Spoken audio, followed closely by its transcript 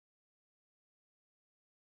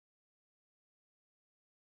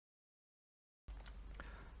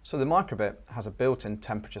So the microbit has a built-in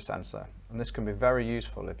temperature sensor, and this can be very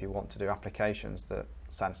useful if you want to do applications that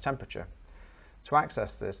sense temperature. To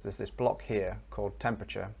access this, there's this block here called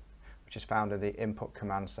temperature, which is found in the input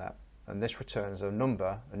command set, and this returns a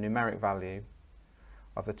number, a numeric value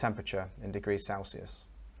of the temperature in degrees Celsius.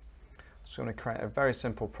 So I'm going to create a very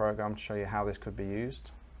simple program to show you how this could be used.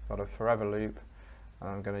 I've got a forever loop, and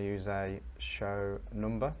I'm going to use a show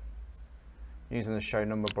number. Using the show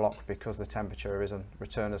number block because the temperature is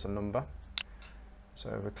returned as a number. So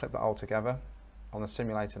if we clip that all together, on the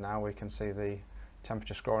simulator now we can see the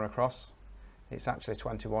temperature scrolling across. It's actually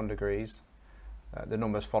 21 degrees. The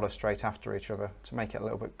numbers follow straight after each other. To make it a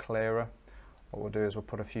little bit clearer, what we'll do is we'll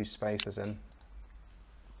put a few spaces in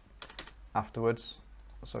afterwards.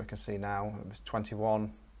 So we can see now it was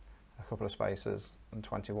 21, a couple of spaces, and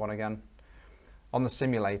 21 again. On the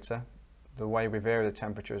simulator, the way we vary the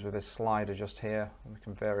temperature is with this slider just here. We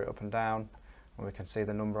can vary it up and down, and we can see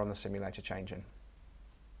the number on the simulator changing.